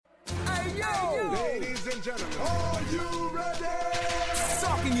Ladies and gentlemen, are you ready?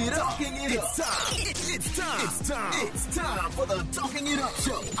 Talking it up. It's time. It's time for the Talking It Up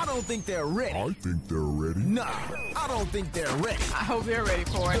show. I don't think they're ready. I think they're ready. Nah, I don't think they're ready. I hope they're ready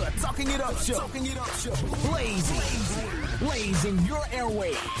for it. The Talking It Up show. Blazing your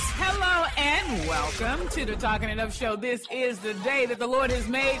airwaves. Hello and welcome to the Talking It Up show. This is the day that the Lord has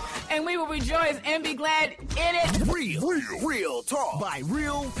made, and we will rejoice and be glad in it. Real talk by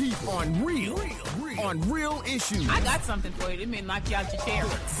real people on real issues. I got something for you. It may knock you out your chair.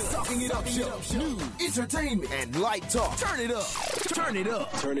 The Talking It Up show. News, entertainment, and light talk. Turn it up.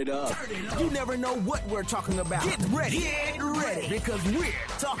 You never know what we're talking about. Get ready. Because we're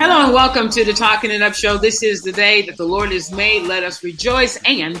talking. Hello and welcome to the Talking It Up show. This is the day that the Lord has made. Let us rejoice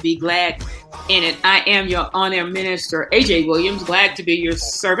and be glad in it. I am your on-air minister, AJ Williams. Glad to be your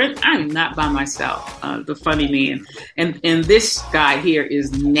servant. I'm not by myself, the funny man. And this guy here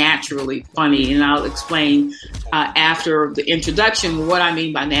is naturally funny. And I'll explain after the introduction what I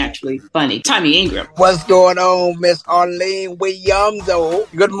mean by naturally funny. Tommy Ingram. What's going on, Miss Arlene Williams?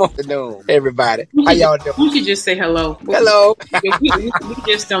 Good morning, everybody. How y'all doing? You should just say hello. Hello. we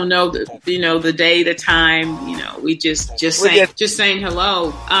just don't know the day, the time. We just saying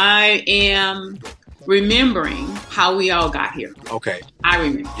hello. I am remembering how we all got here. Okay. I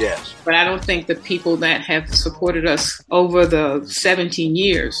remember. Yes. But I don't think the people that have supported us over the 17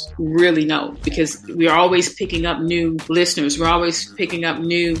 years really know, because we're always picking up new listeners. We're always picking up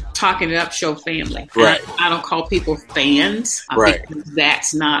new Talking It Up show family. Right. I don't call people fans. Right. Because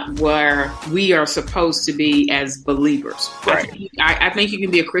that's not where we are supposed to be as believers. Right. I think you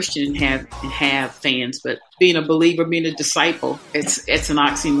can be a Christian and have fans, but being a believer, being a disciple, it's an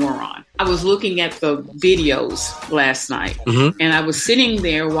oxymoron. I was looking at the videos last night, and I was sitting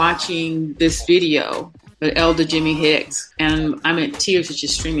there watching this video with Elder Jimmy Hicks, and tears are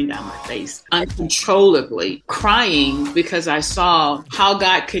just streaming down my face, uncontrollably crying because I saw how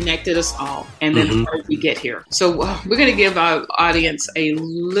God connected us all, and then how did we get here. So we're going to give our audience a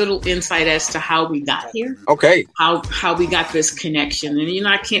little insight as to how we got here. Okay. How we got this connection. And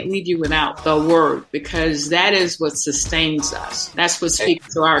I can't leave you without the word, because that is what sustains us. That's what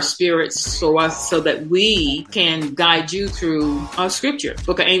speaks to our spirits so that we can guide you through scripture.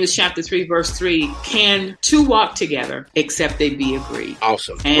 Book of Amos chapter 3 verse 3, can two walk together except they be agreed.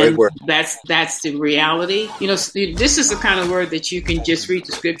 Awesome. And great word. That's the reality. This is the kind of word that you can just read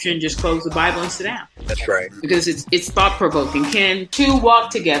the scripture and just close the Bible and sit down. That's right. Because it's thought-provoking. Can two walk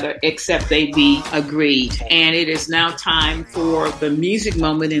together except they be agreed? And it is now time for the music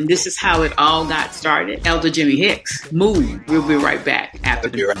moment, and this is how it all got started. Elder Jimmy Hicks, Move. We'll be right back after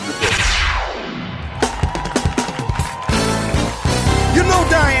the You know,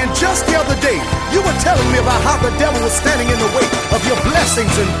 Diane, just the other day, you were telling me about how the devil was standing in the way of your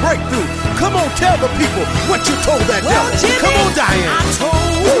blessings and breakthrough. Come on, tell the people what you told that devil. Jimmy, come on, Diane. I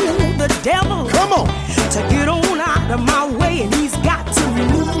told the devil, come on, to get on out of my way, and he's got to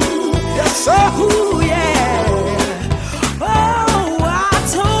move. Yes, sir. Ooh, yeah. Oh, I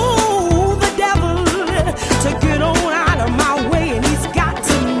told the devil to get on out of my way, and he's got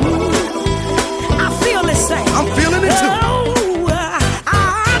to move. I feel this thing. I'm feeling it too.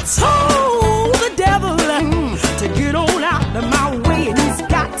 I told the devil to get on out of my way, and he's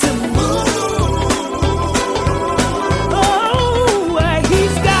got to move. Oh,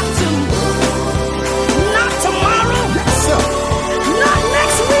 he's got to move. Not tomorrow. Yes, sir. Not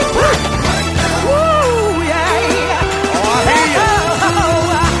next week. Woo, yeah. Oh, I hear you.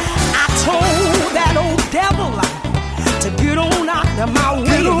 I told that old devil to get on out of my way.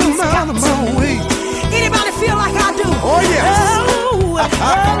 Get on He's out got of to my move. way. Anybody feel like I do? Oh, yes. Lord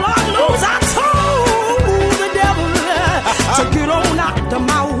knows I told the devil to get on out of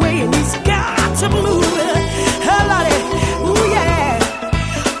my way, and he's got to move. Lordy, ooh, yeah.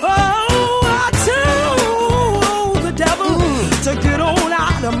 Oh, I told the devil to get on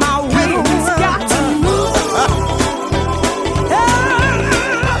out of my way, and he's got to move.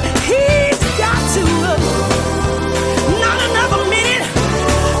 He's got to. Not another minute,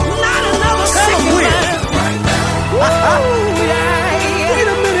 not another second. Ooh, yeah. Wait a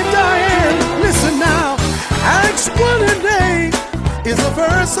minute, Diane. Listen now. Acts 1 and 8 is a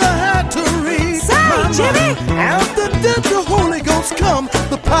verse I had to read. Say, Jimmy. After death, the Holy Ghost come,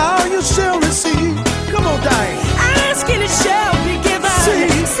 the power you shall receive. Come on, Diane. Ask and it shall be given. Seek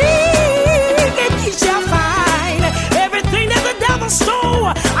and ye shall find. Everything that the devil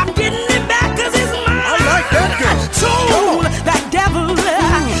stole, I'm getting it back 'cause it's mine. I like that girl. I told that devil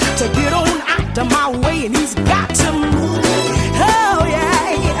to get on out of my way, and he's got to move. Oh,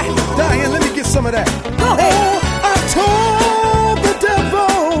 yeah. Diane, let me get some of that. Go ahead. I told the devil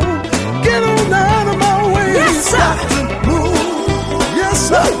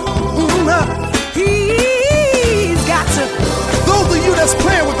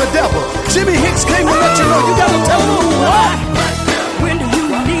Jimmy Hicks came to let you know. You gotta tell him to move. When do you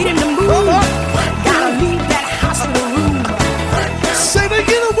need him to move? Gotta leave that hospital room. Say they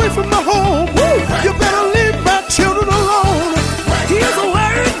get away from my home. Woo. You better leave my children alone. Here's a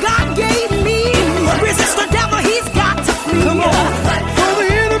word God gave me. Resist the devil, he's got to flee. Come on. For the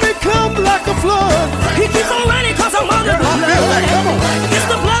enemy come like a flood. He keeps on running cause I'm under the blood. Come on. It's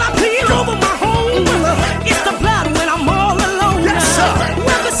the blood I plead over my home. It's the blood when I'm all alone. Yes, sir.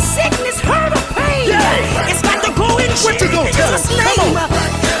 Whether sickness, hurt, or pain, it's got to go in What you gonna tell Jesus' him? name. Come on.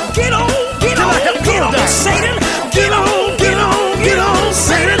 Get on, get on, get on, Satan. Get on, get on, get on,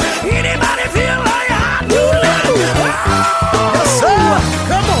 Satan. Anybody feel like I do now? Yes, sir.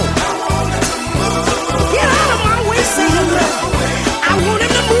 Come on. Get out of my way, Satan. I want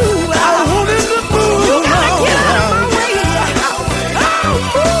him to move. I want him to move. You gotta get out of my way. Oh,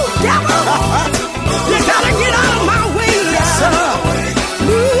 move, devil. You gotta get out of my way.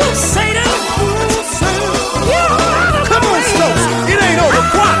 Move, Satan. Get out of Come my on, way. Stokes. It ain't over.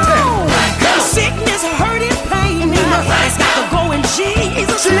 Quartet. Sickness, hurt, and pain. It's got to go in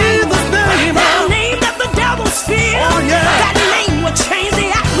Jesus' name. Jesus' name. That name that the devils fear. Oh, yeah. That name will change the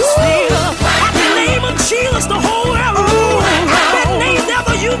atmosphere. At the name of Jesus, the whole world rules. That name,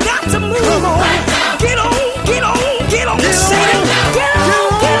 devil, you got to move. Come on. Get on, get on, get on, Get on. Satan. Get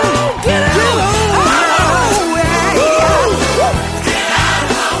on, get on, get on. Oh, yeah.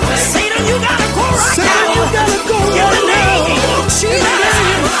 Satan, you gotta go right Satan, now. you gotta go In right the name now. of Jesus.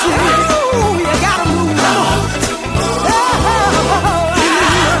 Oh, you gotta move. You gotta move.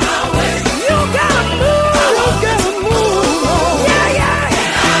 You gotta move. Yeah, yeah.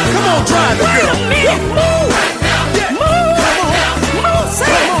 Come on, drive it, Wait girl. a minute. Move. Move,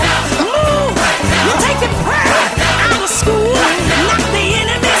 Satan. Move. You're taking prayer out of school. Knock the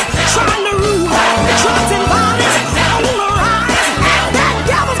enemies trying to rule. Drugs and violence on the rise. That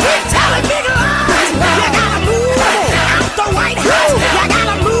devil's been telling big lies. You gotta move out the White House. You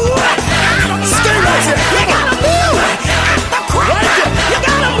gotta move out of Stay right there. You gotta move out the crack. You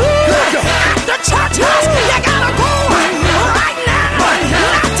gotta move out the church house. You gotta go right now.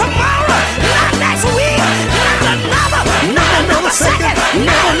 Not tomorrow. Not next week. Not another second.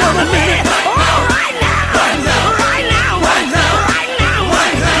 Not another minute. Oh, right now. Right now. Right now.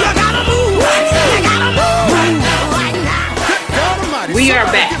 You gotta move. You gotta move right now. God Almighty. We are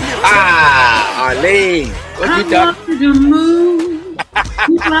back. Arlene, what I you talking? want to move.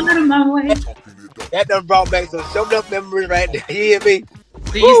 Keep out of my way. That done brought back some enough memories right there. You hear me?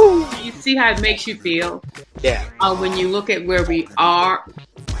 Do you see how it makes you feel Yeah. when you look at where we are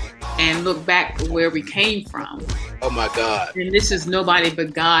and look back to where we came from? Oh my God. And this is nobody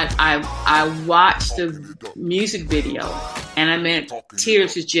but God. I watched the music video, and I meant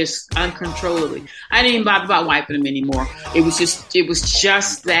tears is just uncontrollably. I didn't even bother about wiping them anymore. It was just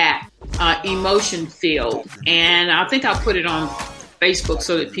that emotion filled, and I think I'll put it on Facebook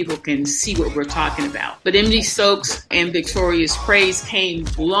so that people can see what we're talking about. But M.D. Stokes and Victoria's Praise came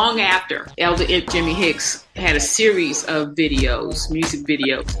long after Elder Jimmy Hicks had a series of videos, music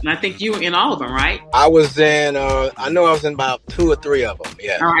videos. And I think you were in all of them, right? I was in, I know I was in about 2 or 3 of them.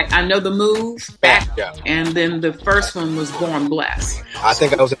 Yeah. All right. I know the move back. Yeah. And then the first one was Born Blessed. I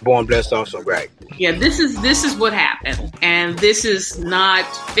think I was in Born Blessed also, right? Yeah, this is what happened. And this is not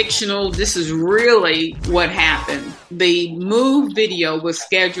fictional. This is really what happened. The move video was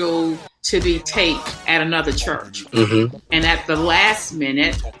scheduled to be taped at another church. Mm-hmm. And at the last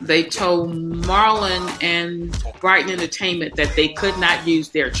minute, they told Marlon and Brighton Entertainment that they could not use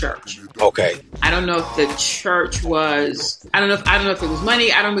their church. Okay. I don't know if the church was, I don't know if it was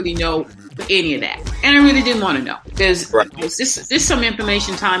money. I don't really know any of that. And I really didn't want to know. Because this is some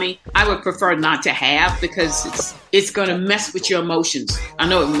information, Tommy, I would prefer not to have, because it's going to mess with your emotions. I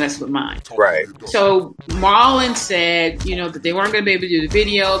know it would mess with mine. Right. So Marlon said, that they weren't going to be able to do the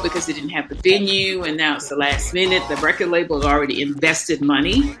video because they didn't have the venue, and now it's the last minute. The record label has already invested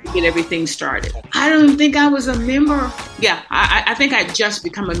money to get everything started. I don't think I was a member. Yeah, I think I just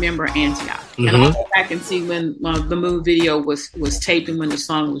become a member of Antioch. Mm-hmm. And I'll go back and see when the move video was taped and when the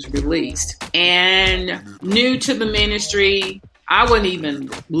song was released. And new to the ministry, I wasn't even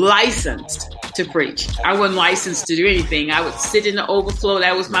licensed to preach. I wasn't licensed to do anything. I would sit in the overflow.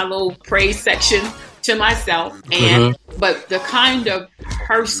 That was my little praise section to myself. And but the kind of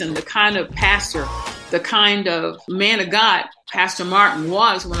person, the kind of pastor, the kind of man of God Pastor Martin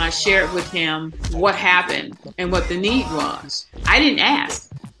was, when I shared with him what happened and what the need was, I didn't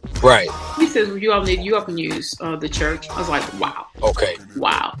ask. Right. He says, well, you all can use the church. I was like, wow. Okay.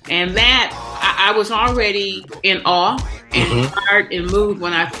 Wow. And that, I was already in awe and inspired and moved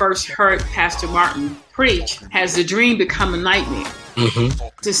when I first heard Pastor Martin preach, Has the Dream Become a Nightmare?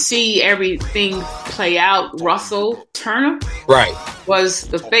 to see everything play out. Russell Turner, Right. was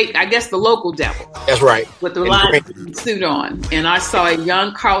the fake, I guess, the local devil. That's right. With the line suit on, and I saw a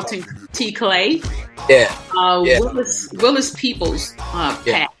young Carlton T. Clay. Yeah. Willis Peoples,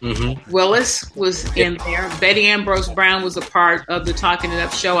 Pat. Willis was in there. Betty Ambrose Brown was a part of the Talking It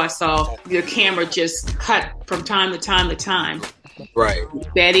Up show. I saw the camera just cut from time to time. Right.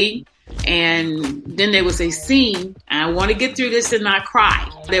 Betty. And then there was a scene, and I want to get through this and not cry.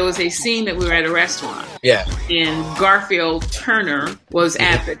 There was a scene that we were at a restaurant. Yeah. And Garfield Turner was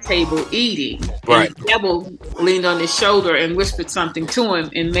at the table eating. Right. And the devil leaned on his shoulder and whispered something to him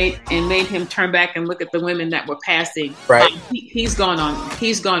and made him turn back and look at the women that were passing. Right. He's gone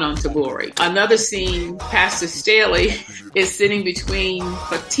on to glory. Another scene, Pastor Staley is sitting between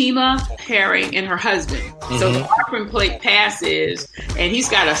Fatima Herring and her husband. So the offering plate passes, and he's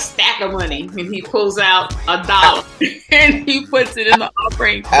got a stack of money, and he pulls out $1 and he puts it in the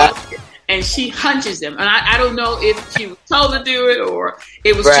offering bucket. And she hunches him. And I don't know if she was told to do it or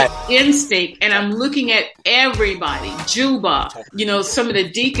it was just instinct. And I'm looking at everybody. Juba, some of the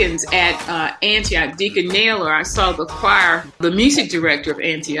deacons at Antioch, Deacon Naylor. I saw the choir, the music director of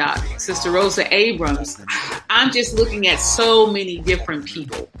Antioch, Sister Rosa Abrams. I'm just looking at so many different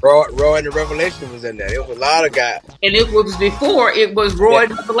people. Roy and the Revelation was in there. It was a lot of guys. And it was before it was Roy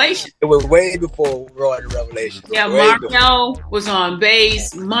and Revelation. It was way before Roy and the Revelation. Yeah, Mario was on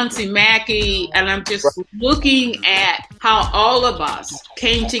bass, Muncie Mackey, and I'm just looking at how all of us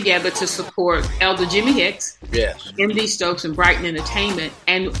came together to support Elder Jimmy Hicks, MD Stokes, and Brighton Entertainment.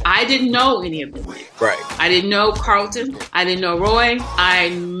 And I didn't know any of them. Right. I didn't know Carlton. I didn't know Roy. I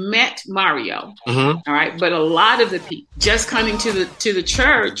met Mario. All right. But a lot of the people just coming to the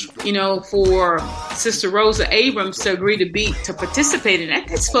church, for Sister Rosa Abrams to agree to participate in that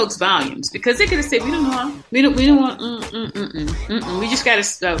spoke volumes, because they could have said, we don't know. We don't want, we just got to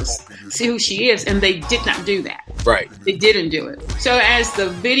see who she is. And they did not do that. Right. They didn't do it. So as the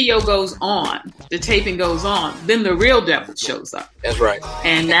video goes on, the taping goes on, then the real devil shows up. That's right.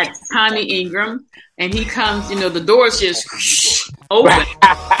 And that's Tommy Ingram. And he comes, the doors just open.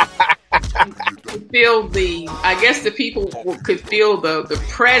 Feel the people could feel the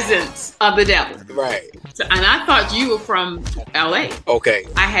presence of the devil. Right. So, and I thought you were from LA. Okay.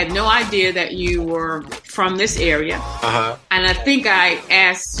 I had no idea that you were from this area. And I think I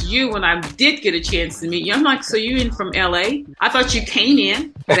asked you when I did get a chance to meet you, I'm like, so you in from LA? I thought you came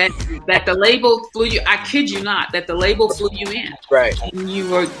in, that the label flew you. I kid you not, that the label flew you in. Right. And you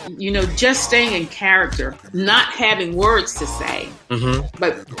were, just staying in character, not having words to say.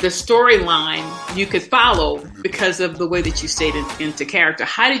 But the storyline you could follow because of the way that you stayed into character.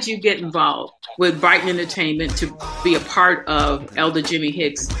 How did you get involved with Brighton Entertainment to be a part of Elder Jimmy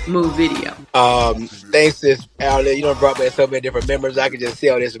Hicks' Move video? Thanks to Al, brought back so many different members. I could just see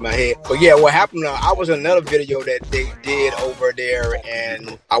all this in my head. But yeah, what happened, I was in another video that they did over there,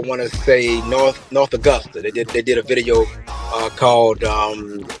 and I want to say North Augusta. They did a video called,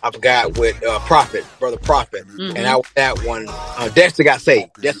 I forgot, with Brother Prophet. And I was that one. Dexter got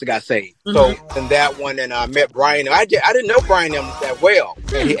saved. So in that one, and I met Brian. I didn't know Brian that well.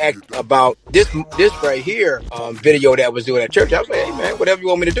 And he asked about this right here video that was doing at church. I was like, hey man, whatever you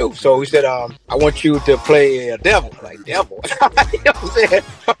want me to do. So he said, I want you to play a devil. I'm like, devil? You know what I'm saying?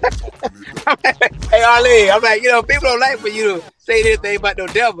 Hey Arlene, I'm like, people don't like for you to say anything about no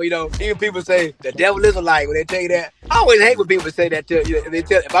devil. Even people say the devil is a lie. When they tell you that, I always hate when people say that to you.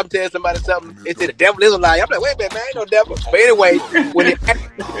 If I'm telling somebody something, they say the devil is a lie. I'm like, wait a minute, man, ain't no devil. But anyway, when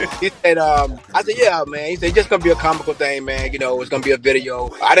he said, I said, yeah, man. He said, it's just gonna be a comical thing, man. It's gonna be a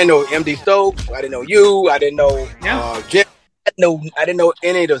video. I didn't know MD Stokes. I didn't know you. I didn't know Jim. I didn't know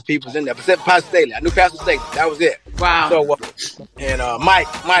any of those people in there, except Pastor Staley. I knew Pastor Staley. That was it. Wow. So,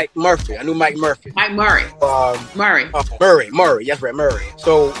 Mike Murphy. I knew Mike Murphy. Mike Murray. Murray. Yes, right, Murray.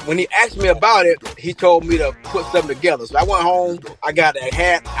 So when he asked me about it, he told me to put something together. So I went home. I got a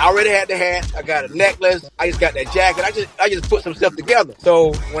hat. I already had the hat. I got a necklace. I just got that jacket. I just put some stuff together.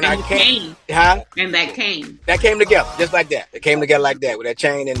 So when and I came, and that came together just like that. It came together like that with that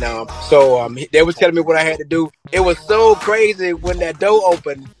chain. And they was telling me what I had to do. It was so crazy when that door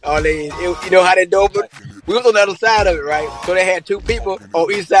opened. You know how that door opened? We was on the other side of it, right? So they had two people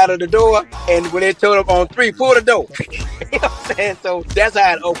on each side of the door, and when they told them on 3, pull the door. You know what I'm saying? So that's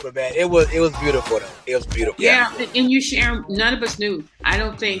how it opened, man. It was beautiful, though. It was beautiful. Yeah, and you share. None of us knew. I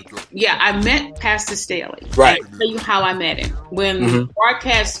don't think. Yeah, I met Pastor Staley. Right. I'll tell you how I met him. When the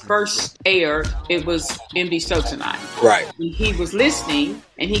broadcast first aired, it was MD Stokes and I. Right. He was listening,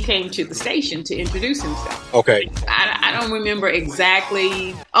 and he came to the station to introduce himself. Okay. I don't remember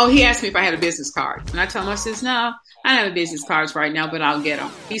exactly. Oh, he asked me if I had a business card, and I told him, I says, no. I don't have business cards right now, but I'll get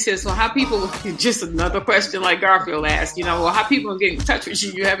them. He says, well, how people, just another question like Garfield asked, well, how people get in touch with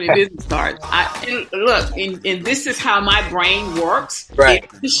you? You have any business cards? Look, and this is how my brain works. Right.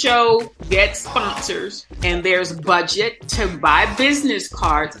 If the show gets sponsors and there's budget to buy business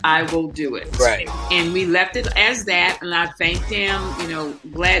cards, I will do it. Right. And we left it as that. And I thanked him,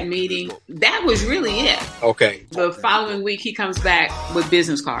 glad meeting. That was really it. Okay. The following week, he comes back with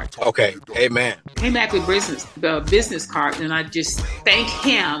business cards. Okay. Amen. Came back with business cards, and I just thank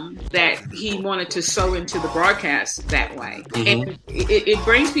him that he wanted to sow into the broadcast that way. Mm-hmm. And it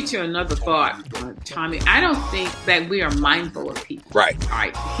brings me to another thought, Tommy. I don't think that we are mindful of people. Right. All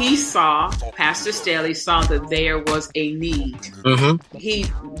right. Pastor Staley saw that there was a need. Mm-hmm. He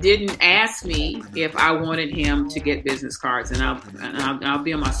didn't ask me if I wanted him to get business cards, and I'll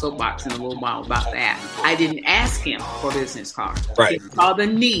be on my soapbox in a little while about that. I didn't ask him for business cards. Right. He saw the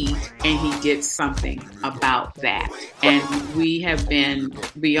need, and he did something about that. And we have been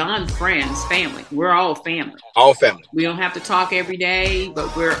beyond friends, family. We're all family. All family. We don't have to talk every day,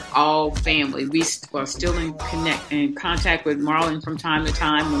 but we're all family. We are still in contact with Marlon from time to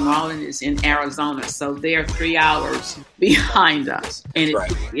time when Marlon is in Arizona. So they're 3 hours behind us. And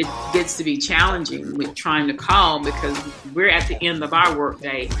it gets to be challenging with trying to call because we're at the end of our work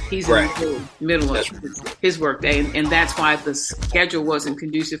day. He's in the middle of his work day. And that's why the schedule wasn't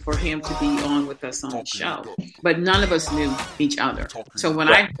conducive for him to be on with us on the show. But none of us knew each other. So when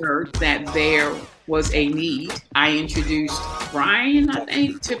I heard that there was a need, I introduced Brian, I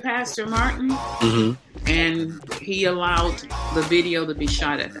think, to Pastor Martin. Mm-hmm. And he allowed the video to be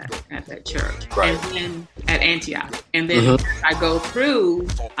shot at that church. Right. And then at Antioch. And then as I go through,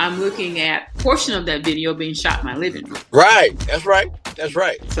 I'm looking at a portion of that video being shot in my living room. Right. That's right.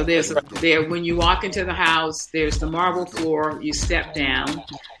 So there, when you walk into the house, there's the marble floor, you step down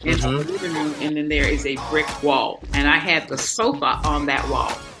into the living room, and then there is a brick wall. And I had the sofa on that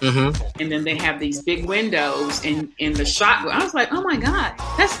wall. Mm-hmm. And then they have these big windows, and in the shot, I was like, "Oh my God,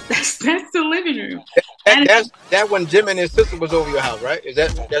 that's the living room." That when Jim and his sister was over your house, right?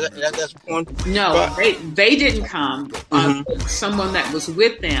 That's one? No, they didn't come. Someone that was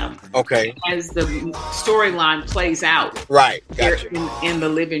with them. Okay. As the storyline plays out. Right. Gotcha. In the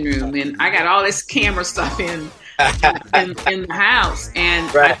living room, and I got all this camera stuff in the house, and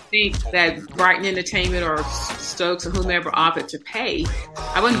I think that Brighton Entertainment or Stokes or whomever offered to pay.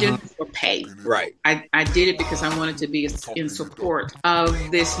 I wasn't doing it for pay. Right. I did it because I wanted to be in support of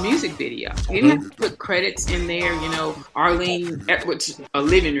this music video. You didn't have to put credits in there, Arlene Edwards, a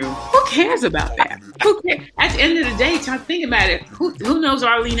living room. Who cares about that? Who cares? At the end of the day, think about it. Who knows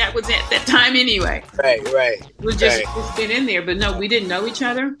Arlene Edwards at that time anyway? Right. We just been in there, but no, we didn't know each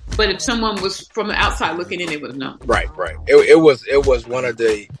other. But if someone was from the outside looking in, they would have known. Right. It was one of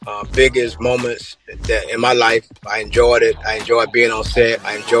the biggest moments that in my life. I enjoyed it. I enjoyed being on set.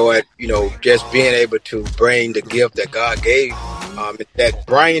 I enjoyed, just being able to bring the gift that God gave. That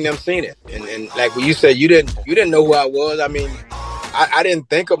Brian and them seen it, and like when you said you didn't know who I was. I mean, I didn't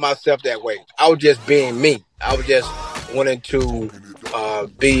think of myself that way. I was just being me. I was just wanting to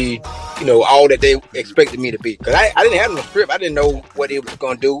be, all that they expected me to be. Because I didn't have no script. I didn't know what he was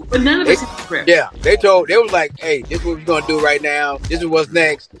going to do. But none of us had a script. Yeah. They was like, hey, this is what we're going to do right now. This is what's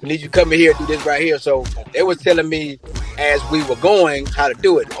next. We need you to come in here and do this right here. So they was telling me as we were going how to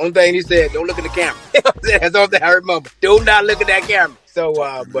do it. The only thing he said, don't look at the camera. That's the only thing I remember. Do not look at that camera. So,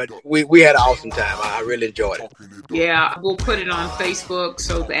 but we had an awesome time. I really enjoyed it. Yeah, we'll put it on Facebook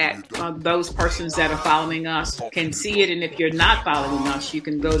so that those persons that are following us can see it. And if you're not following us, you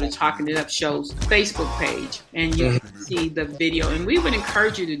can go to Talking It Up Show's Facebook page and you can see the video. And we would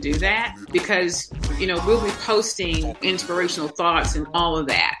encourage you to do that because, we'll be posting inspirational thoughts and all of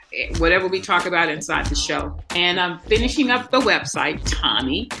that, whatever we talk about inside the show. And I'm finishing up the website,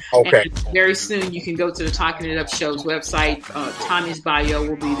 Tommy. Okay. And very soon you can go to the Talking It Up Show's website. Tommy's bio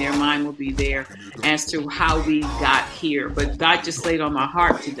will be there. Mine will be there as to how we got here. But God just laid on my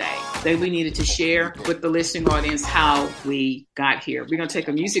heart today that we needed to share with the listening audience how we got here. We're going to take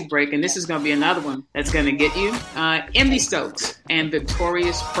a music break, and this is going to be another one that's going to get you. MD Stokes and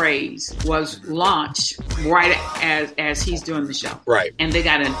Victorious Praise was launched right as he's doing the show. Right. And they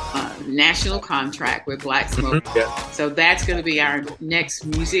got a national contract with Black Smoke. Yeah. So that's going to be our next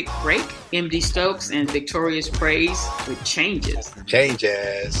music break. MD Stokes and Victorious Praise with Changes.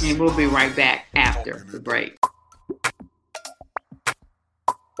 And we'll be right back after the break.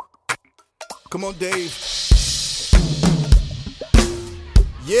 Come on, Dave.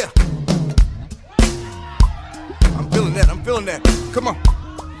 Yeah. I'm feeling that. Come on.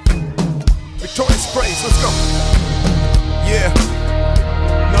 Victorious Praise, let's go. Yeah.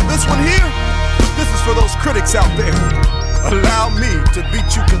 Now this one here, This is for those critics out there. Allow me to beat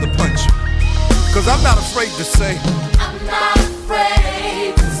you to the punch. Cause I'm not afraid to say, I'm not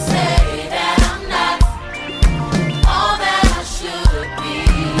afraid to say that I'm not all that I should be.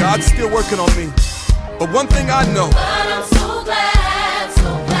 God's still working on me. But one thing I know, but I'm so glad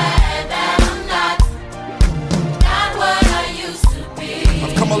that I'm not what I used to be.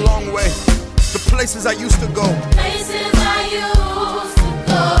 I've come a long way. The places I used to go, Places I used to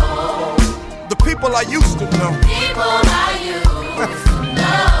go. the people I used to know, People I used to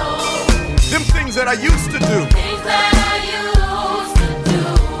know. them things that I used to do. Things that I used to do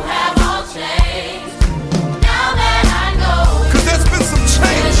have all changed. Now that I know, Cause there's been some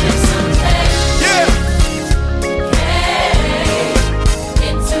changes. some changes Yeah. came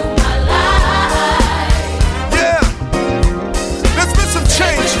into my life. Yeah. There's been some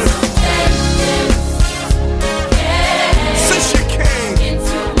changes since you came.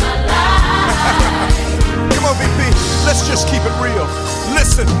 Into my life. Come on, VP. Let's just keep it real.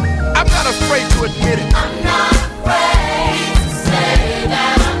 Listen, I'm not afraid to admit it. I'm not afraid to say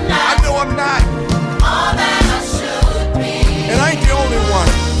that I'm I not know I'm not, all that I should be. and I ain't the only one.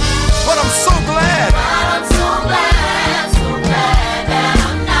 But I'm so glad. But I'm so glad that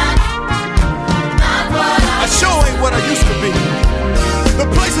I'm not what I sure ain't what I used to be. The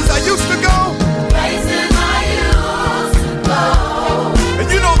places I used to go, places I used to go. and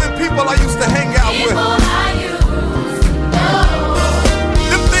you know them people I used to hang out with. People I used to know.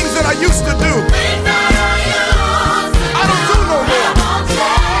 Them things that I used to do, Things that I used to I don't do no more. have all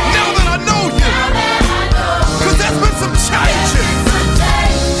changed. Now that I know you, Now that I know, cause there's been some changes. some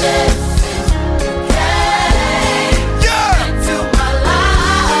changes came Yeah. into my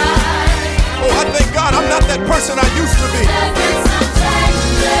life. Oh, I thank God I'm not that person I used to be. There's been some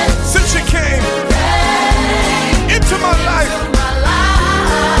changes Since you came into my life, in my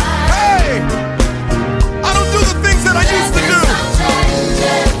life. hey, I don't do the things that I used to do. Some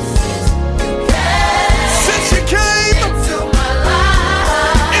changes Since you came into my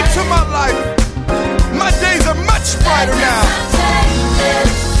life. into my life, my days are much brighter now. Some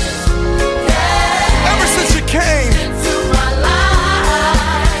changes Ever since you came. into my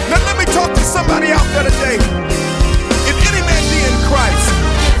life. Now let me talk to somebody out there today. If any man be in Christ,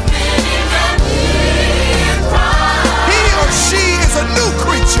 he or she is a new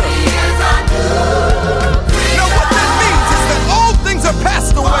creature. Now what that means is that all things are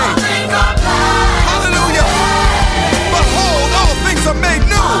passed away. Hallelujah. Behold, all things are made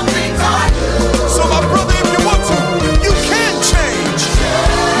new. So my brother, if you want to, you can change.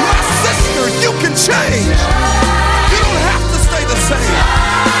 My sister, you can change. You don't have to stay the same.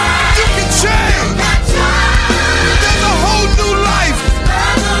 You can change. There's a whole new life,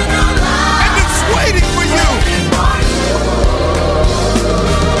 and it's waiting for you.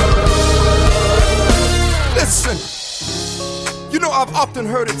 Listen, you know I've often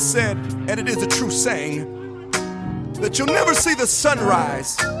heard it said, and it is a true saying, that you'll never see the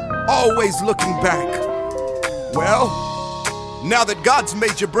sunrise, always looking back. Well, now that God's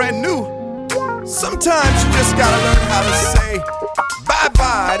made you brand new, sometimes you just gotta learn how to say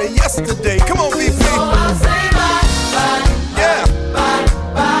bye-bye to yesterday. Come on, VP. I'll say bye, Yeah,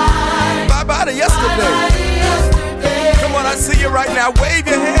 bye-bye to yesterday. yesterday. Come on, I see you right now. Wave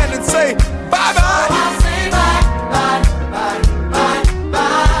your hand and say bye-bye. I'll say bye,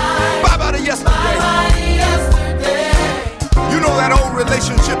 Bye-bye to yesterday. yesterday. You know that old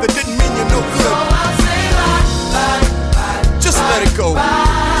relationship that didn't mean you no good. I'll say Just let it go.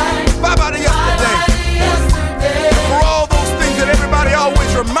 Bye-bye to yesterday. yesterday. For all those things that everybody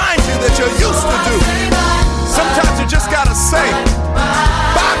always reminds you that you used to do. Sometimes you just gotta say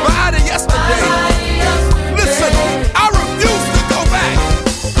bye-bye to yesterday. Listen, I refuse to go back.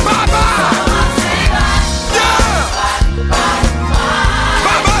 Bye-bye. Yeah.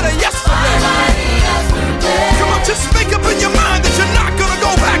 Bye-bye to yesterday. Come on, just make up in your mind that you're not gonna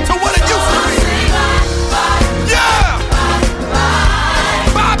go back to what it used to be. Yeah.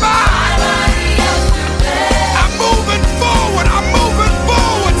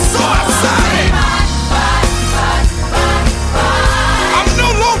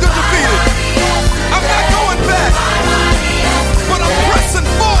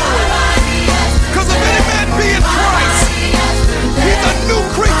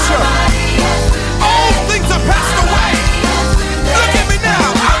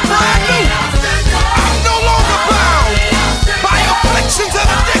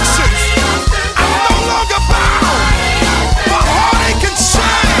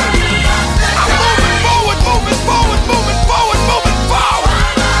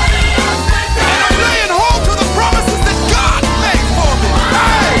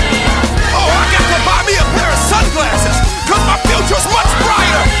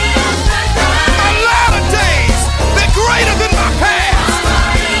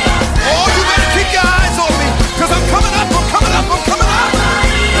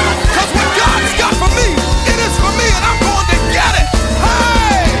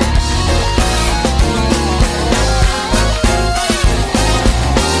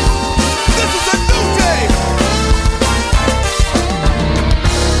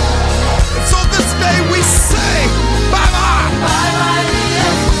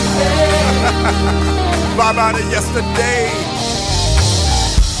 cry about it yesterday.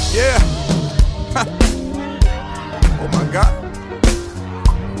 Yeah. Oh my God.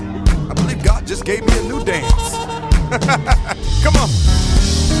 I believe God just gave me a new dance. Come on.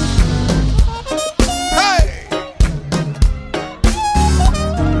 Hey.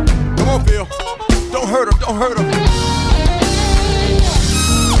 Come on, Phil. Don't hurt him. Don't hurt him.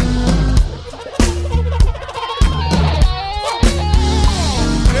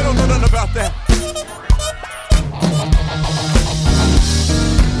 They don't know nothing about that.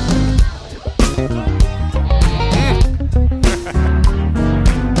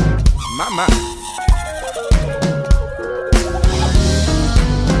 My.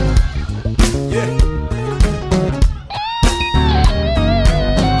 Yeah.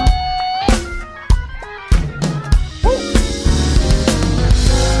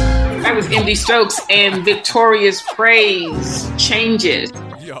 That was MD Stokes and Victoria's Praise Changes.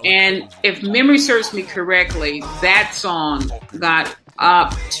 And if memory serves me correctly, that song got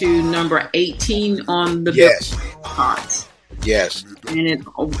up to number 18 on the Yes. Billboard charts. Yes. And it,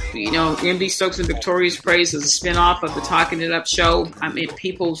 MD Stokes and Victoria's Praise is a spinoff of the Talking It Up show. I mean,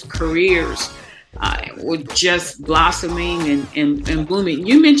 people's careers were just blossoming and blooming.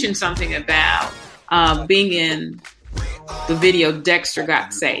 You mentioned something about being in the video Dexter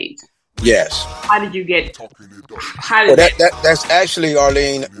Got Saved. Yes. How did you get? That's actually,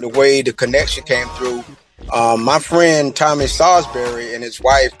 Arlene, the way the connection came through. My friend Tommy Salisbury and his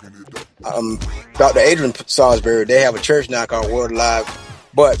wife, Dr. Adrian Salisbury, they have a church now called World Alive,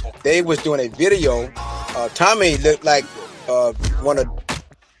 but they was doing a video. Tommy looked like one of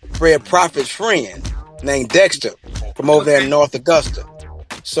Fred Prophet's friends named Dexter from over there in North Augusta.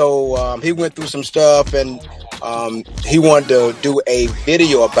 So he went through some stuff and he wanted to do a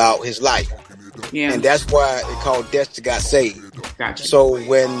video about his life. Yeah. And that's why it called Dexter Got Saved. Gotcha. So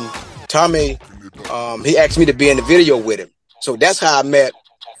when Tommy, he asked me to be in the video with him. So that's how I met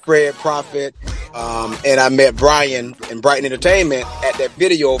Fred Prophet, and I met Brian in Brighton Entertainment at that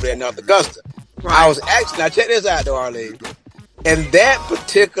video over there in North Augusta. Right. I was actually, now check this out though, Arlene. In that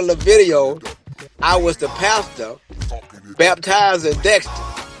particular video, I was the pastor baptizing Dexter.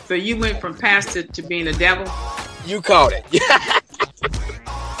 So you went from pastor to being a devil? You caught it.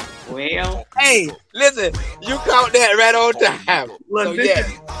 Well, hey, listen, you caught that right on time. Look,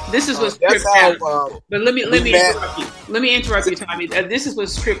 so, this is what's tripped out. But let me interrupt you. Let me interrupt you, Tommy. This is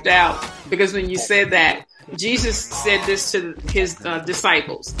what's tripped out because when you said that, Jesus said this to his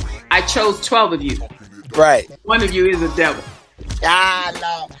disciples. I chose 12 of you. Right. One of you is a devil.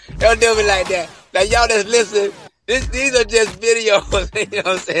 No. Don't do me like that. Now, y'all just listen. These are just videos, you know what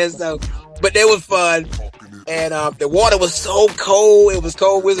I'm saying? So, but they was fun. And the water was so cold. It was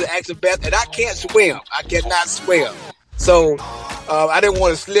cold. We was actually best. And I can't swim. I cannot swim. So I didn't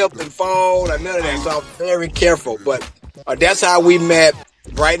want to slip and fall or none of that. So I'm very careful. But that's how we met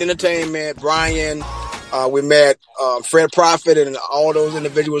Bright Entertainment, Brian. We met Fred Prophet and all those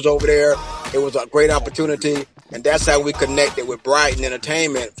individuals over there. It was a great opportunity. And that's how we connected with Brighton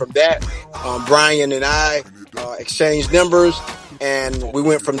Entertainment. From that, Brian and I exchanged numbers. And we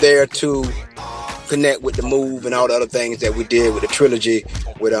went from there to connect with the move and all the other things that we did with the trilogy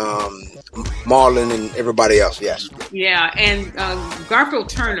with Marlon and everybody else. Yes. Yeah, and Garfield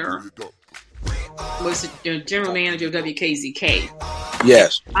Turner was the general manager of WKZK.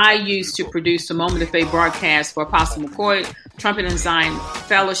 Yes. I used to produce the Moment of Faith broadcast for Apostle McCoy, Trumpet and Zion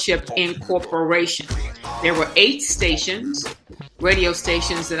Fellowship Incorporation. There were 8 stations, radio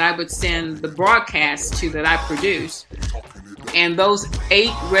stations that I would send the broadcast to that I produced. And those 8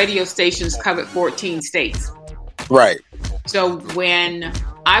 radio stations covered 14 states. Right. So when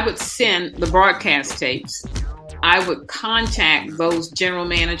I would send the broadcast tapes, I would contact those general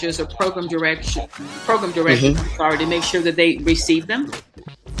managers or program directors, to make sure that they received them.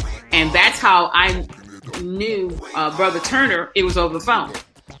 And that's how I knew Brother Turner. It was over the phone.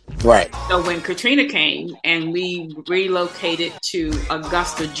 Right. So when Katrina came and we relocated to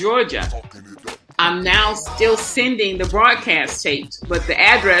Augusta, Georgia, I'm now still sending the broadcast tapes, but the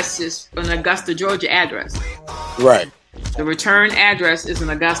address is an Augusta, Georgia address. Right. The return address is an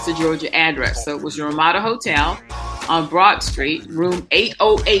Augusta, Georgia address. So it was your Ramada Hotel on Broad Street. Room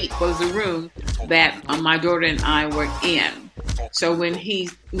 808 was the room that my daughter and I were in. So when he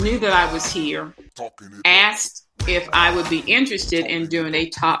knew that I was here, asked if I would be interested in doing a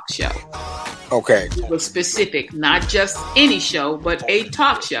talk show. Okay. It was specific, not just any show, but a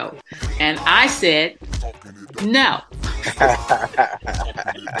talk show. And I said, no.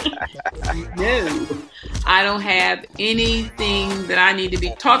 No. I don't have anything that I need to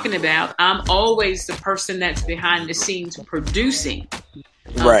be talking about. I'm always the person that's behind the scenes producing,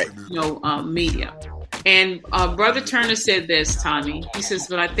 right. Media. And Brother Turner said this, Tommy. He says,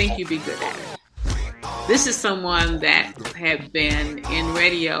 but I think you'd be good at it. This is someone that had been in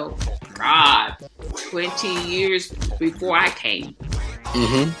radio, 20 years before I came.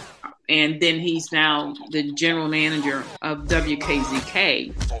 Mm-hmm. And then he's now the general manager of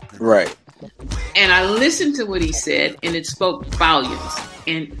WKZK. Right. And I listened to what he said, and it spoke volumes.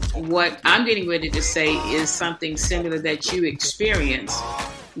 And what I'm getting ready to say is something similar that you experienced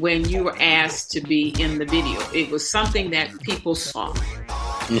when you were asked to be in the video. It was something that people saw.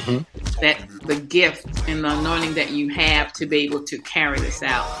 Mm-hmm. That the gift and the anointing that you have to be able to carry this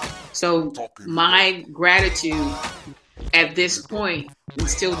out. So my gratitude at this point, in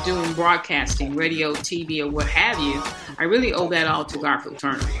still doing broadcasting, radio, TV, or what have you, I really owe that all to Garfield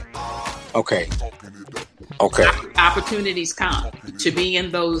Turner. Okay. Opportunities come to be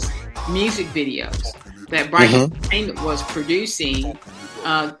in those music videos that Brighton Entertainment was producing.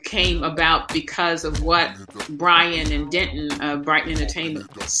 Came about because of what Brian and Denton, Brighton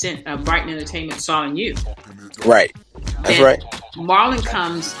Entertainment saw in you. Right. That's then right. Marlon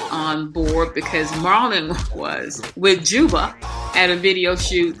comes on board because Marlon was with Juba at a video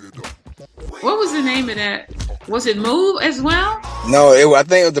shoot. What was the name of that? Was it Move as well? No, I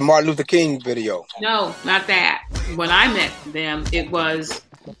think it was the Martin Luther King video. No, not that. When I met them, it was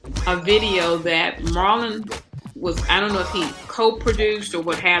a video that Marlon was, I don't know if he co-produced or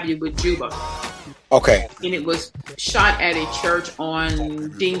what have you, with Juba. Okay. And it was shot at a church on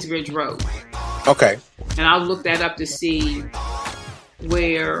Deansbridge Road. Okay. And I'll look that up to see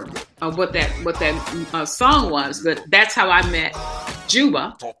where what that song was. But that's how I met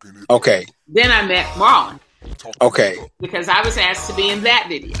Juba. Okay. Then I met Marlon. Okay. Because I was asked to be in that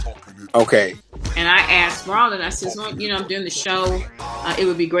video. Okay. And I asked Marlon, I said, well, I'm doing the show. It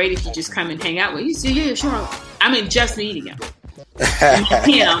would be great if you just come and hang out with me. He said, yeah, sure. I mean, just meeting him.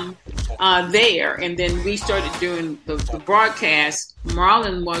 Him there. And then we started doing the broadcast.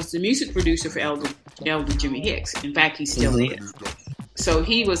 Marlon was the music producer for Elder Jimmy Hicks. In fact, he still is. So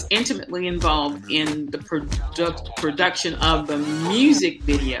he was intimately involved in the production of the music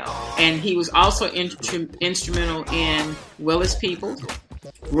video. And he was also instrumental in Willis Peoples,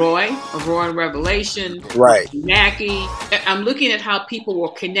 Roy of Roy and Revelation, right? Mackie. I'm looking at how people were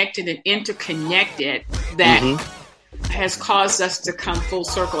connected and interconnected that has caused us to come full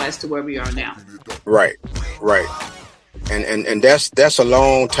circle as to where we are now. Right. And that's a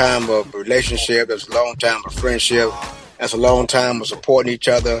long time of relationship. That's a long time of friendship. That's a long time of supporting each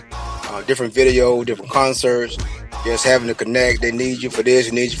other. Different videos, different concerts. Just having to connect. They need you for this,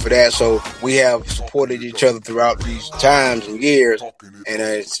 they need you for that. So we have supported each other throughout these times and years, and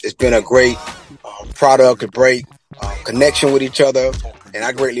it's been a great product, a great connection with each other. And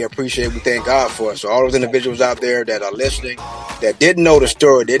I greatly appreciate it. We thank God for it. So all those individuals out there that are listening, that didn't know the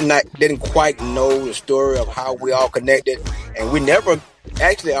story, didn't quite know the story of how we all connected, and we never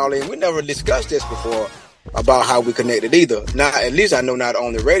discussed this before about how we connected either. Not, at least I know, not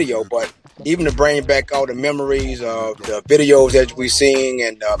on the radio, but even to bring back all the memories of the videos that we sing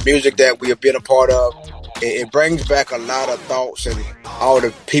and music that we have been a part of, it brings back a lot of thoughts, and all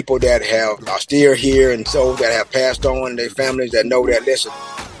the people that are still here and so that have passed on, and their families that know that, listen,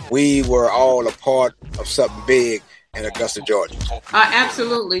 we were all a part of something big in Augusta, Georgia.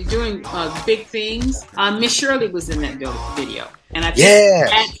 Absolutely, doing big things. Miss Shirley was in that video, and I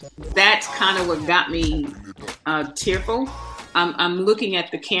think that's kind of what got me tearful. I'm looking at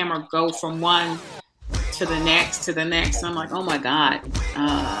the camera go from one to the next to the next. I'm like, oh my God,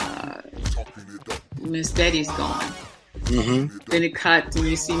 Miss Betty's gone. Mm-hmm. Then it cuts and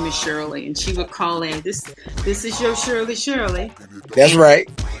you see Miss Shirley, and she would call in, this is your Shirley. That's right.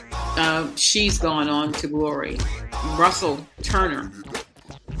 She's gone on to glory. Russell Turner.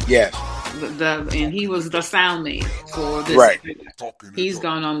 Yes. And he was the sound man for this. Right. He's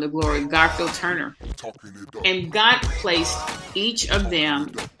gone on to glory. Garfield Turner. And God placed each of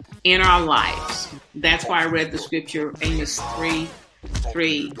them in our lives. That's why I read the scripture, Amos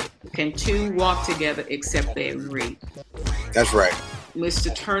 3:3. Can two walk together except they agree? That's right.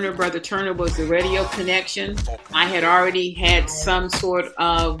 Mr. Turner, Brother Turner, was the radio connection. I had already had some sort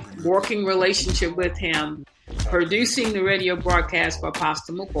of working relationship with him, producing the radio broadcast for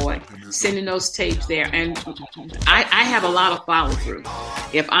Apostle McCoy, sending those tapes there. And I have a lot of follow through.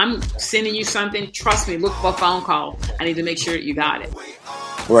 If I'm sending you something, trust me, look for a phone call. I need to make sure that you got it.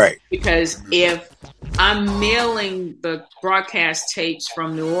 Right. Because if I'm mailing the broadcast tapes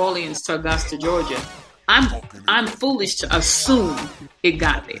from New Orleans to Augusta, Georgia, I'm foolish to assume it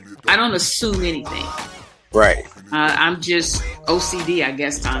got there. I don't assume anything. Right. I'm just OCD, I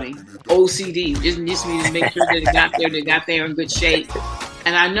guess, Tommy. OCD. Just need to make sure that it got there in good shape.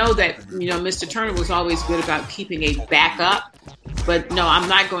 And I know that, Mr. Turner was always good about keeping a backup, but no, I'm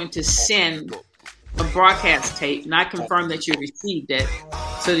not going to send a broadcast tape, and I confirm that you received it,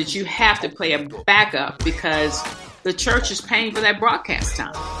 so that you have to play a backup because the church is paying for that broadcast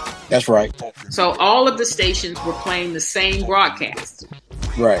time. That's right. So all of the stations were playing the same broadcast.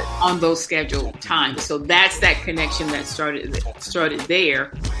 Right. On those scheduled times. So that's that connection that started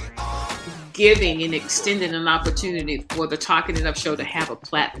there, giving and extending an opportunity for the Talking It Up show to have a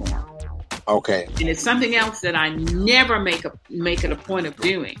platform. Okay. And it's something else that I never make it a point of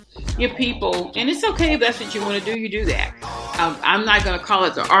doing. Your people, and it's okay if that's what you want to do, you do that. I'm not going to call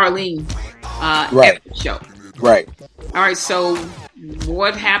it the Arlene show. Right. All right. So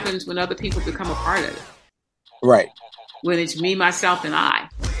what happens when other people become a part of it? Right. When it's me, myself, and I.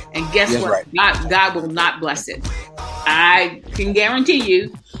 And guess what? Right. God will not bless it. I can guarantee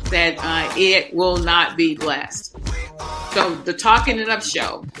you that it will not be blessed. So the Talking It Up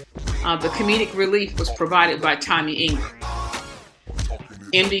show, the comedic relief was provided by Tommy Ingram.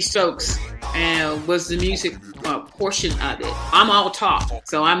 MD Stokes was the music portion of it. I'm all talk,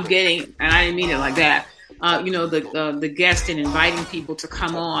 so I'm getting, and I didn't mean it like that, the guest and inviting people to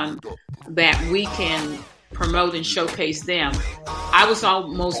come on that we can promote and showcase them. I was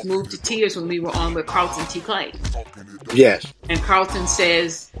almost moved to tears when we were on with Carlton T. Clay. Yes. And Carlton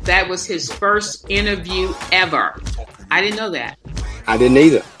says that was his first interview ever. I didn't know that. I didn't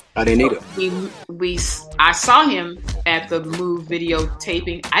either. I saw him at the Move video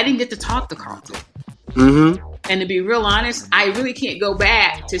taping. I didn't get to talk to Carlton. Mm-hmm. And to be real honest, I really can't go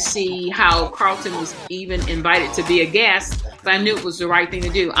back to see how Carlton was even invited to be a guest, but I knew it was the right thing to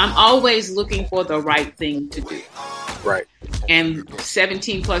do. I'm always looking for the right thing to do. Right. And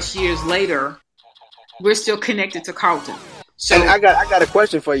 17 plus years later, we're still connected to Carlton. So and I got a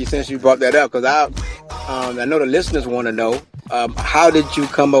question for you since you brought that up, because I know the listeners want to know, how did you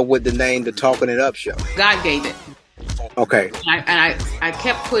come up with the name The Talking It Up Show? God gave it. Okay. And I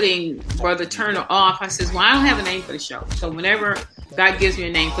kept putting Brother Turner off. I says, well, I don't have a name for the show. So whenever God gives me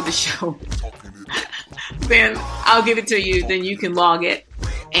a name for the show, then I'll give it to you. Then you can log it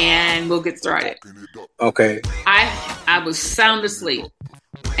and we'll get started. Okay. I was sound asleep.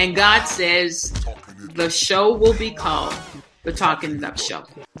 And God says the show will be called The Talking It Up Show.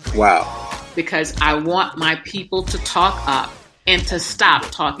 Wow. Because I want my people to talk up and to stop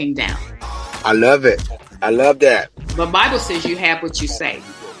talking down. I love it. I love that. The Bible says you have what you say.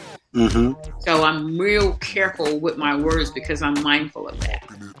 Mm-hmm. So I'm real careful with my words because I'm mindful of that.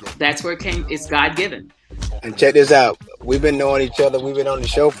 That's where it came. It's God-given. And check this out. We've been knowing each other. We've been on the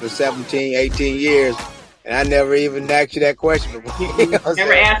show for 17, 18 years. And I never even asked you that question before.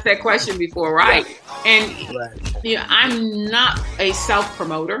 Never asked that question before, right? And I'm not a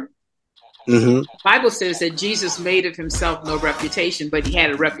self-promoter. Mm-hmm. Bible says that Jesus made of himself no reputation, but he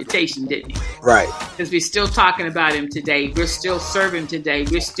had a reputation, didn't he? Right. Because we're still talking about him today. We're still serving today.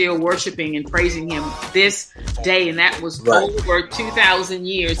 We're still worshiping and praising him this day. And that was over 2,000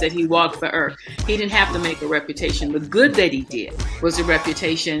 years that he walked the earth. He didn't have to make a reputation. The good that he did was a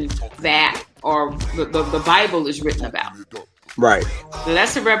reputation that, or the Bible is written about. Right. So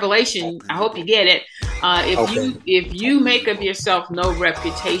that's a revelation. I hope you get it. If you make of yourself no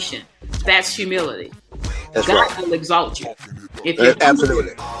reputation, that's humility. That's God right. will exalt you.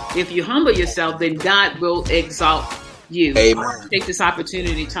 Absolutely. If you humble yourself, then God will exalt you. Amen. Take this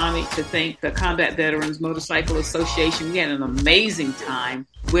opportunity, Tommy, to thank the Combat Veterans Motorcycle Association. We had an amazing time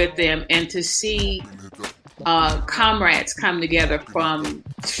with them, and to see comrades come together from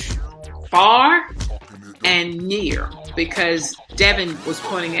far and near, because Devin was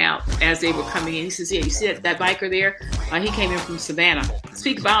pointing out as they were coming in, he says, yeah, you see that biker there? He came in from Savannah.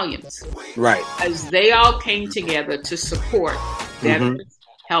 Speak volumes. Right. As they all came together to support veterans,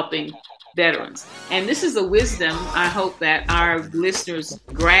 helping veterans. And this is a wisdom I hope that our listeners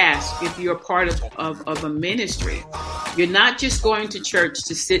grasp. If you're a part of a ministry, you're not just going to church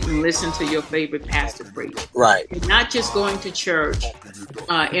to sit and listen to your favorite pastor preach. Right. You're not just going to church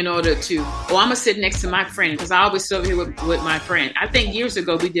in order to, I'm going to sit next to my friend, because I always sit over here with my friend. I think years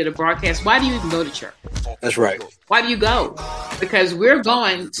ago we did a broadcast. Why do you even go to church? That's right. Why do you go? Because we're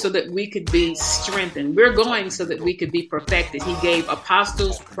going so that we could be strengthened. We're going so that we could be perfected. He gave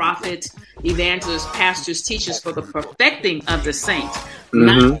apostles, prophets, evangelists, pastors, teachers for the perfecting of the saints.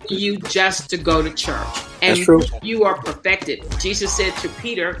 Not for you just to go to church. And that's true. You are perfected. Jesus said to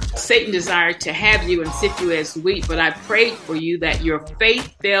Peter, Satan desired to have you and sift you as wheat, but I prayed for you that your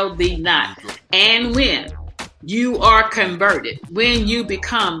faith fail thee not. And when you are converted, when you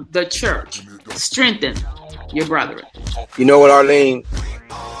become the church, strengthen your brethren. You know what, Arlene?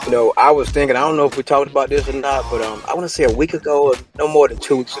 I was thinking, I don't know if we talked about this or not, but I want to say a week ago, or no more than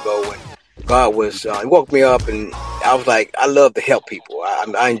 2 weeks ago, when God was, he woke me up, and I was like, I love to help people.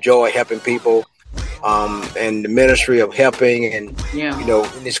 I enjoy helping people, and the ministry of helping, and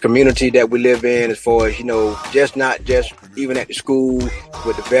in this community that we live in, as far as just not just even at the school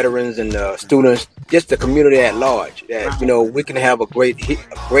with the veterans and the students, just the community at large. That we can have a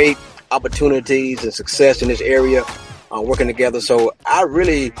great opportunities and success in this area, working together. So I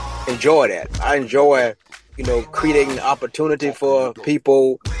really enjoy that. I enjoy creating opportunity for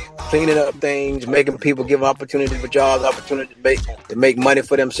people, cleaning up things, making people give opportunity for jobs, opportunity to make money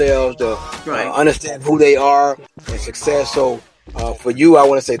for themselves, to understand who they are and success. So for you, I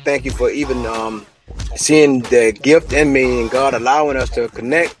want to say thank you for even seeing the gift in me and God allowing us to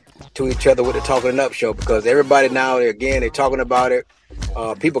connect to each other with the Talking It Up show, because everybody now, they're talking about it.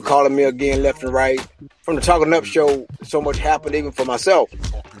 People calling me again left and right. From the Talking It Up show, so much happened even for myself.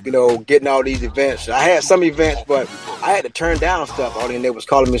 Getting all these events. I had some events, but I had to turn down stuff. They was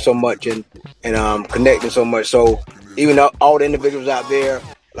calling me so much and connecting so much. So even all the individuals out there,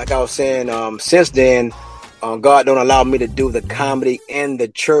 like I was saying, since then, God don't allow me to do the comedy in the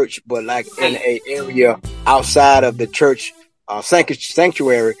church, but like in an area outside of the church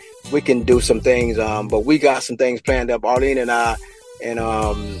sanctuary, we can do some things. But we got some things planned up, Arlene and I, and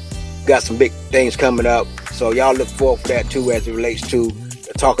got some big things coming up. So y'all look forward for that too, as it relates to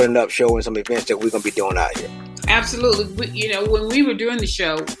the Talking It Up show and some events that we're going to be doing out here. Absolutely. When we were doing the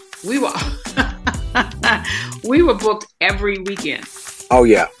show, we were we were booked every weekend. Oh,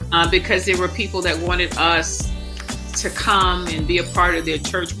 yeah. Because there were people that wanted us to come and be a part of their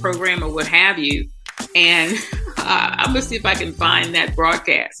church program or what have you. And I'm going to see if I can find that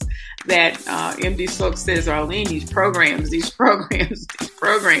broadcast that MD Stokes says, Arlene, these programs,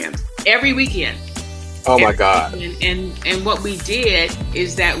 every weekend. Oh, my God. And what we did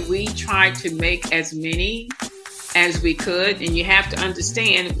is that we tried to make as many as we could. And you have to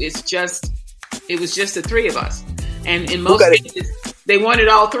understand, it was just the three of us. And in most cases, they wanted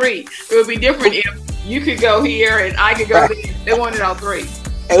all three. It would be different if you could go here and I could go there. They wanted all three.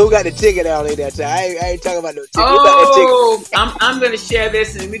 Hey, who got the ticket out there that time? I ain't talking about no ticket. Oh, I'm going to share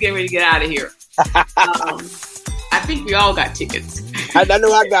this and we're getting ready to get out of here. I think we all got tickets. I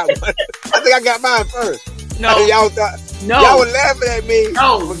know I got one. I think I got mine first. No. Y'all were laughing at me.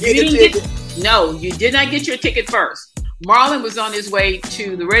 No, you did not get your ticket first. Marlon was on his way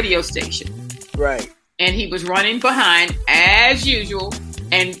to the radio station. Right. And he was running behind as usual.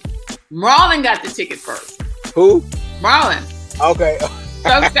 And Marlon got the ticket first. Who? Marlon. Okay. So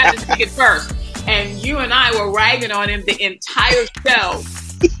he got the ticket first. And you and I were ragging on him the entire show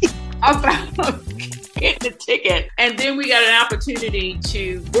about getting the ticket. And then we got an opportunity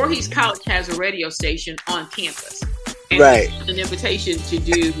Voorhees College has a radio station on campus. And right. We got an invitation to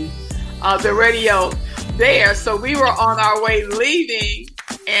do the radio there. So we were on our way leaving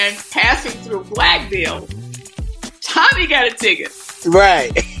and passing through Blackville. Tommy got a ticket.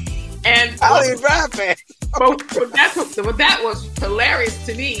 Right. And I don't even drive fast. But that was hilarious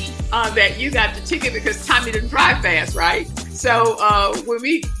to me, that you got the ticket because Tommy didn't drive fast, right? So when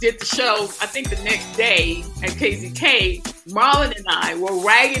we did the show, I think the next day at KZK, Marlon and I were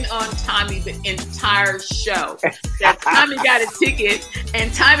ragging on Tommy the entire show. That Tommy got a ticket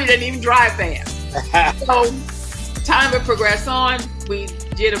and Tommy didn't even drive fast. So time would progress on. We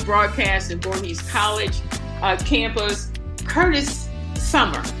did a broadcast in Voorhees College campus. Curtis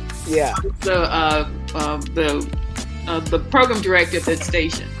Summer. Yeah. The program director at that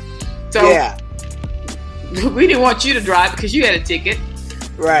station. So yeah. We didn't want you to drive because you had a ticket.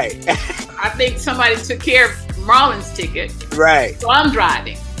 Right. I think somebody took care of Marlon's ticket. Right. So I'm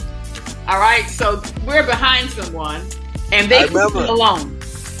driving. All right. So we're behind someone and they put them alone.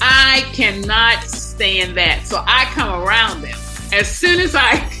 I cannot stand that. So I come around them. As soon as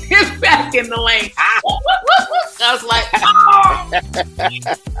I get back in the lane, I was like, oh!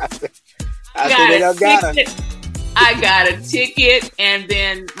 I got a ticket, and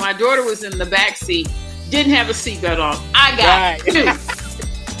then my daughter was in the back seat, didn't have a seatbelt on. I got two.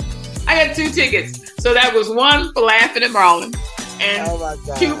 I got 2 tickets. So that was 1 for laughing at Marlon, and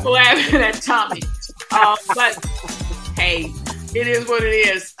 2 for laughing at Tommy. But hey, it is what it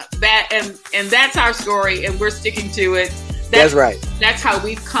is. That and that's our story, and we're sticking to it. That's right. That's how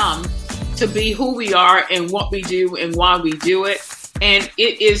we've come to be who we are and what we do and why we do it. And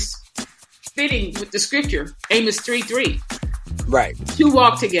it is fitting with the scripture, Amos 3:3. Right. 2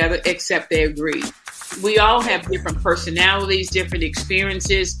 walk together except they agree. We all have different personalities, different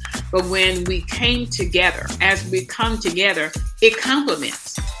experiences, but when we came together, as we come together, it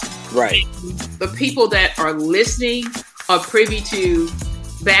complements. Right. The people that are listening are privy to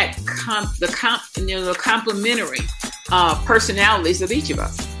that the complementary personalities of each of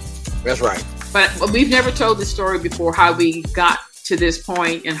us. That's right. But we've never told the story before, how we got to this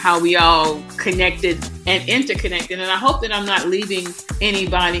point and how we all connected and interconnected. And I hope that I'm not leaving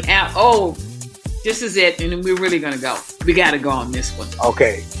anybody out. Oh, this is it. And we're really going to go. We got to go on this one.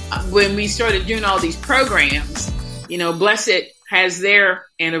 Okay. When we started doing all these programs, Blessed has their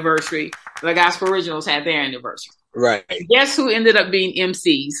anniversary. The Gospel Originals had their anniversary. Right. And guess who ended up being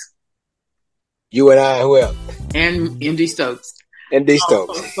MCs? You and I, who else? And MD Stokes. MD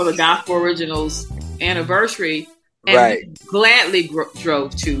Stokes. For the Gospel Originals anniversary. And right. we gladly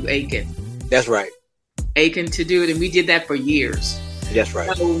drove to Aiken. That's right. Aiken to do it. And we did that for years. That's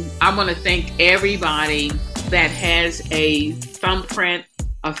right. So I want to thank everybody that has a thumbprint,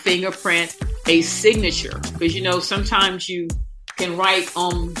 a fingerprint, a signature. Because, sometimes you can write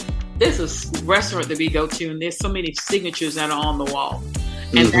on, there's a restaurant that we go to, and there's so many signatures that are on the wall.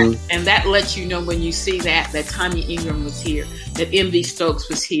 And that lets you know when you see that Tommy Ingram was here, that MD Stokes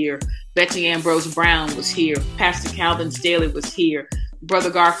was here, Betsy Ambrose Brown was here, Pastor Calvin Staley was here, Brother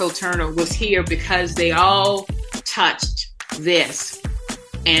Garfield Turner was here, because they all touched this.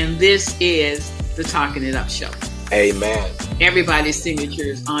 And this is the Talking It Up show. Amen. Everybody's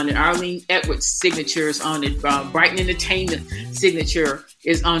signatures on it. Arlene Edwards' signature is on it. Brighton Entertainment signature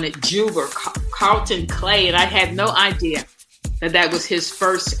is on it. Juber, Carlton Clay, and I had no idea that was his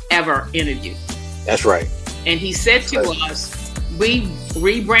first ever interview. That's right. And he said to us, we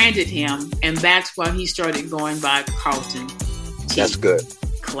rebranded him, and that's why he started going by Carlton T. That's good.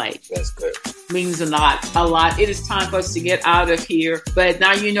 Clay. That's good. Means a lot. It is time for us to get out of here. But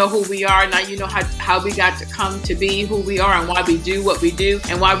now you know who we are. Now you know how we got to come to be who we are, and why we do what we do,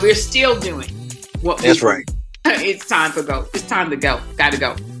 and why we're still doing what we do. That's right. It's time to go. It's time to go. Gotta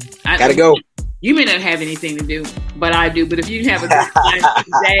go. Gotta go. You may not have anything to do, but I do. But if you have a good time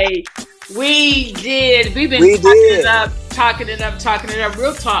today, we did. We've been talking it up.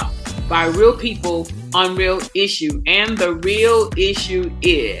 Real talk by real people on real issue. And the real issue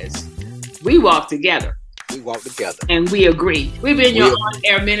is we walk together. We walk together. And we agree. We've been your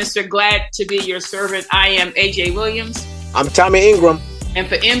on-air minister. Glad to be your servant. I am AJ Williams. I'm Tommy Ingram. And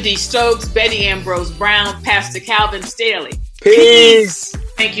for MD Stokes, Betty Ambrose Brown, Pastor Calvin Staley. Peace.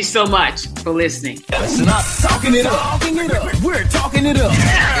 Thank you so much for listening. Listen up. Talking it up. We're talking it up.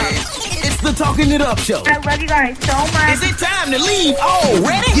 It's the Talking It Up show. I love you guys so much. Is it time to leave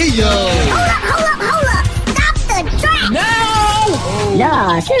already? Hold up. Stop the train. No!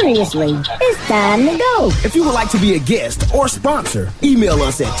 Nah, seriously. It's time to go. If you would like to be a guest or sponsor, email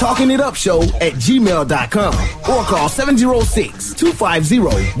us at talkingitupshow@gmail.com or call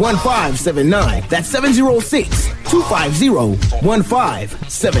 706-250-1579. That's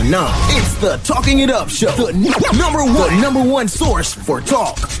 706-250-1579. It's the Talking It Up show. The number one source for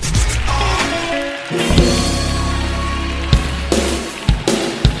talk.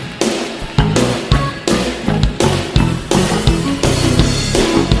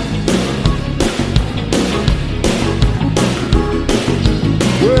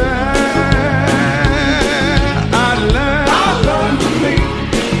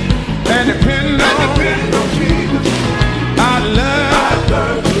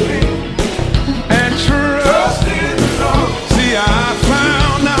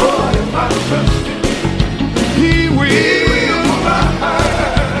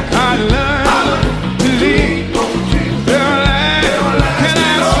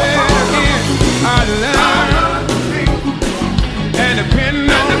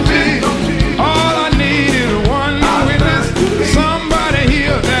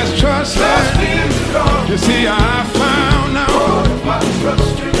 You see, I found out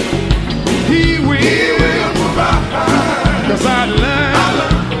He will provide, 'cause I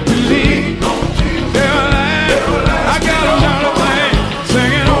learned to lean on Jesus. I got another thing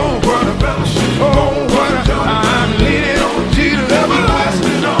singing, oh, what a fellowship, oh, what a, I'm leaning on Jesus,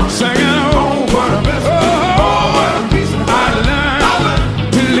 everlasting on, singing, oh, what a fellowship, oh, what a peace. I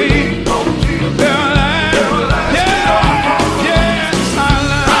learned to lean on Jesus, yes, I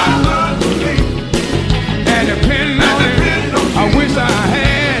learned to lean and depend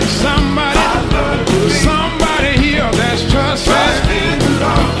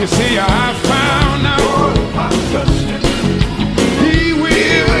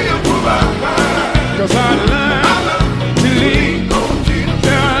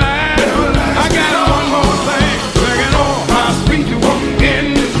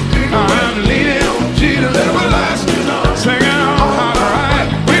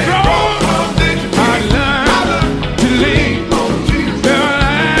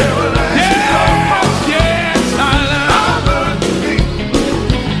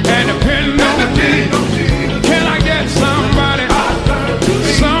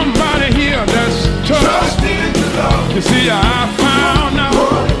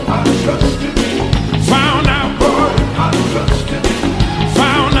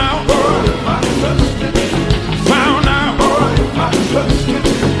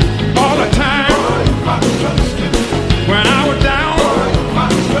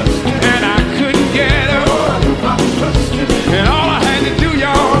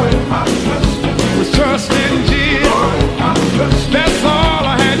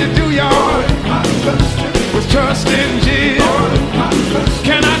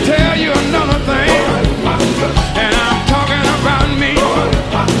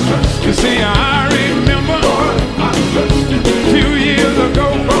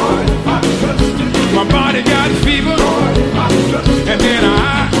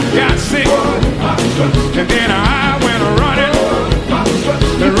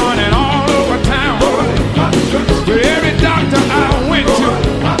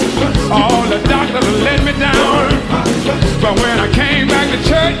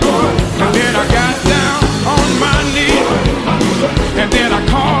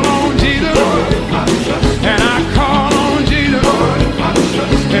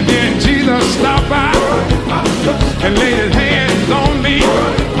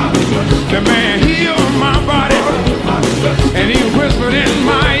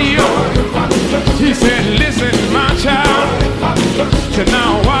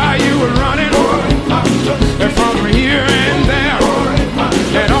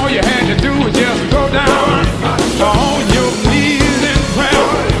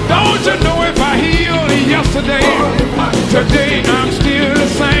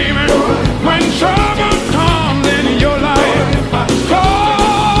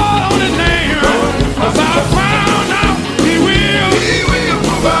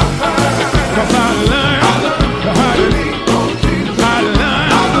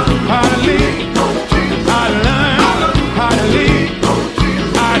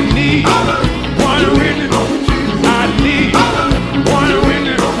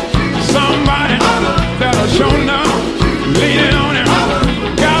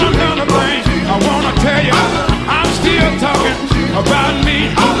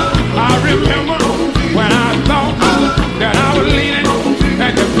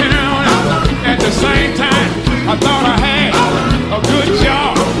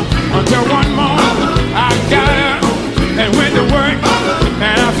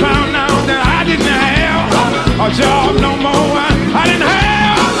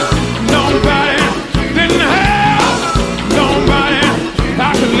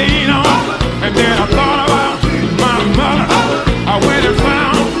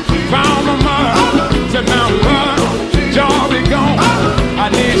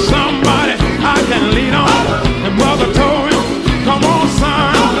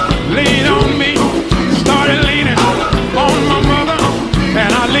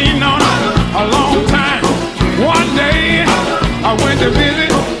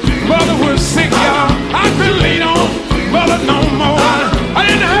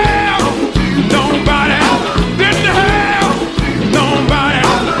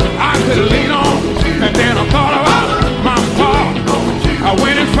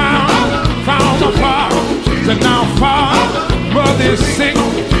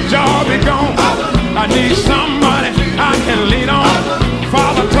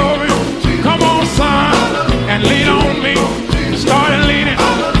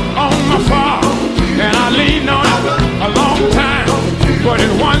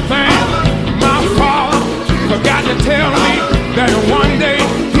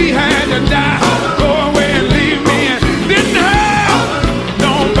die, go away and leave me. And didn't have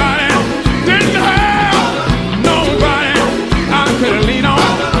nobody, didn't have nobody I could lean on.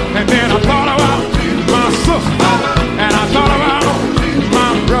 And then I thought about my sister, and I thought about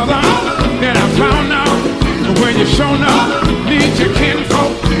my brother. Then I found out when you're shown up, need your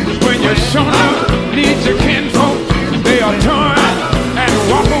kinfolk. When you're shown up, need your kinfolk. They'll turn and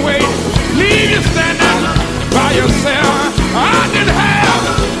walk away, leave you standing by yourself. I didn't have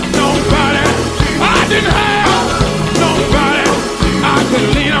nobody, I didn't have nobody I could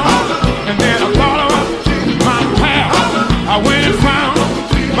lean on. And then I thought about my pal. I went and found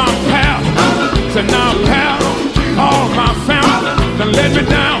my pal. Said, now pal, all my family done let me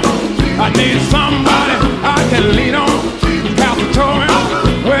down. I need somebody I can lean on. Pastor told me,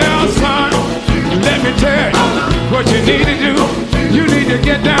 well son, let me tell you what you need to do. You need to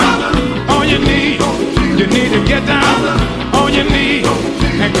get down on your knees. You need to get down